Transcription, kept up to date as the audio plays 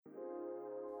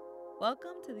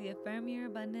Welcome to the Affirm Your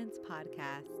Abundance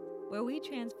podcast, where we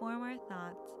transform our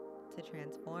thoughts to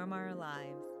transform our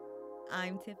lives.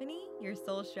 I'm Tiffany, your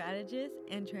soul strategist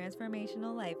and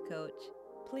transformational life coach.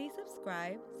 Please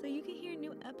subscribe so you can hear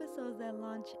new episodes that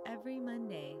launch every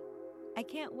Monday. I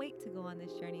can't wait to go on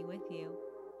this journey with you.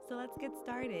 So let's get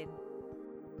started.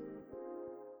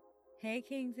 Hey,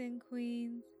 kings and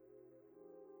queens.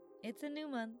 It's a new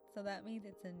month, so that means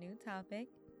it's a new topic.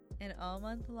 And all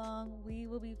month long, we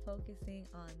will be focusing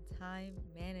on time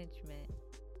management.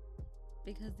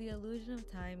 Because the illusion of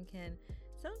time can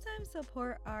sometimes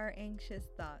support our anxious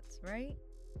thoughts, right?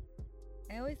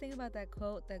 I always think about that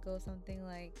quote that goes something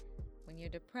like, when you're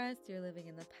depressed, you're living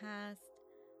in the past.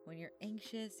 When you're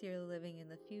anxious, you're living in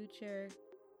the future.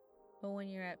 But when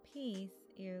you're at peace,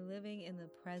 you're living in the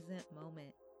present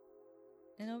moment.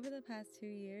 And over the past 2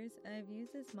 years, I've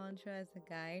used this mantra as a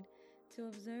guide to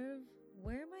observe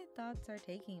where my thoughts are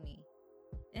taking me,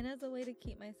 and as a way to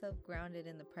keep myself grounded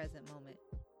in the present moment.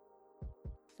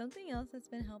 Something else that's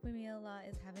been helping me a lot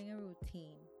is having a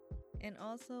routine, and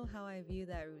also how I view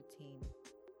that routine.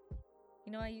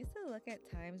 I used to look at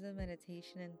times of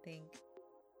meditation and think,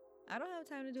 I don't have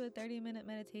time to do a 30-minute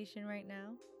meditation right now.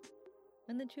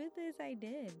 When the truth is, I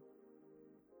did.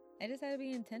 I just had to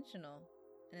be intentional.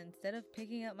 And instead of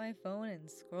picking up my phone and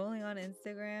scrolling on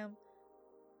Instagram,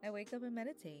 I wake up and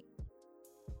meditate.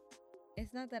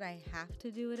 It's not that I have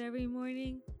to do it every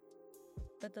morning,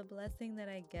 but the blessing that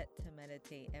I get to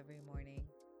meditate every morning.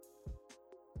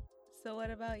 So what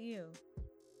about you?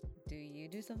 Do you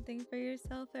do something for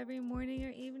yourself every morning or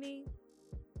evening?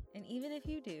 And even if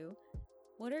you do,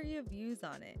 what are your views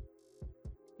on it?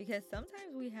 Because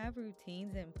sometimes we have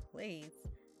routines in place,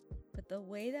 but the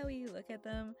way that we look at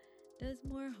them does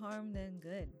more harm than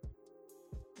good.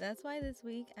 That's why this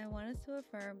week I want us to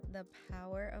affirm the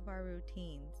power of our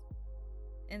routines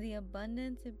and the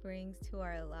abundance it brings to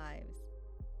our lives.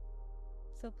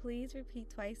 So please repeat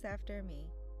twice after me.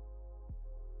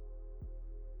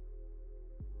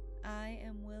 I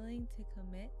am willing to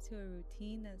commit to a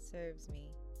routine that serves me.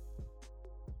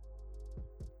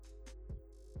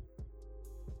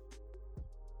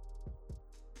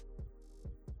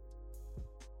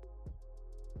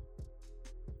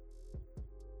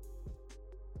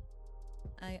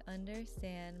 I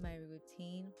understand my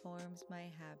routine forms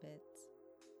my habits.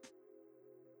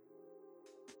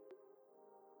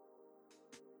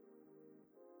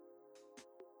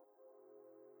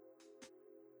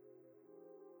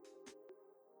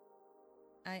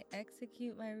 I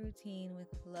execute my routine with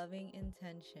loving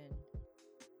intention.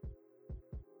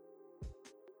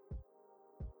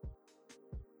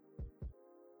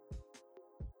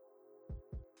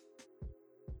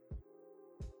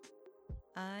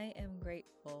 I am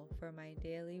grateful for my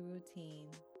daily routine.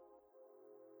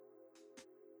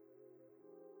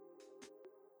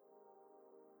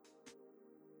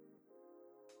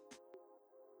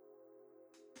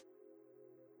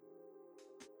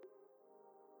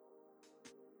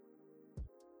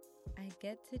 I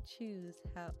get to choose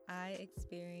how I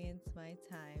experience my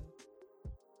time.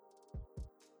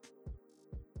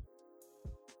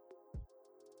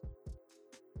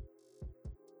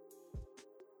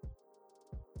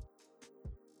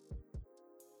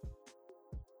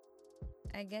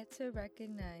 I get to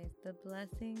recognize the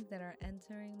blessings that are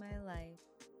entering my life.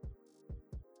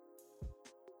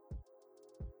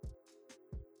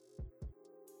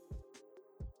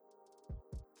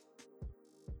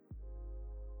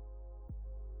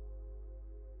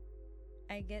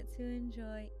 I get to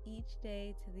enjoy each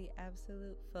day to the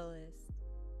absolute fullest.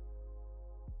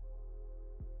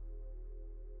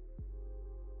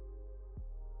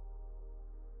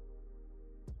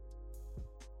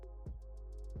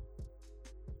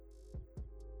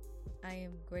 I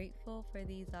am grateful for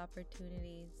these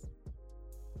opportunities.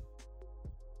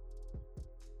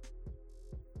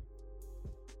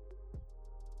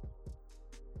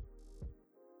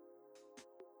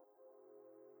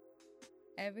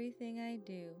 Everything I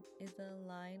do is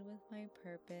aligned with my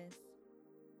purpose.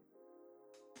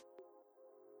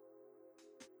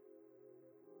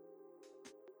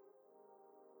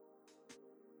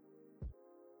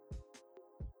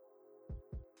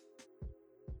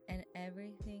 And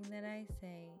everything that I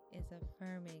say is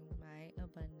affirming my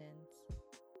abundance.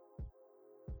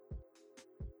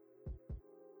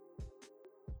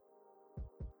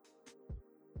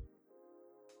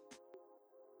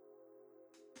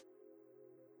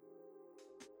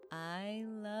 I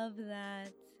love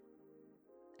that.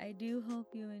 I do hope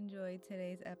you enjoyed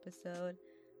today's episode.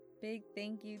 Big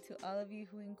thank you to all of you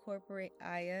who incorporate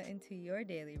Aya into your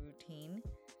daily routine.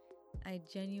 I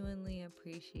genuinely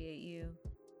appreciate you.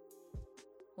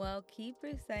 Well, keep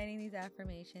reciting these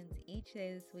affirmations each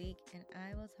day this week, and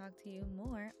I will talk to you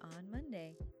more on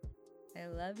Monday. I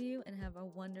love you and have a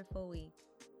wonderful week.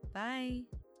 Bye.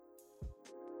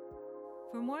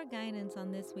 For more guidance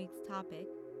on this week's topic,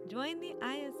 join the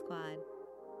Aya Squad,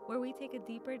 where we take a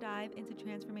deeper dive into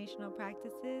transformational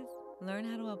practices, learn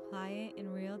how to apply it in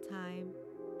real time,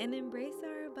 and embrace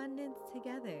our abundance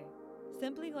together.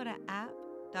 Simply go to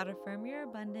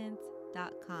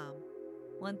app.affirmyourabundance.com.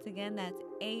 Once again, that's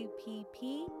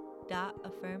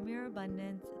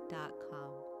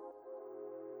app.affirmyourabundance.com.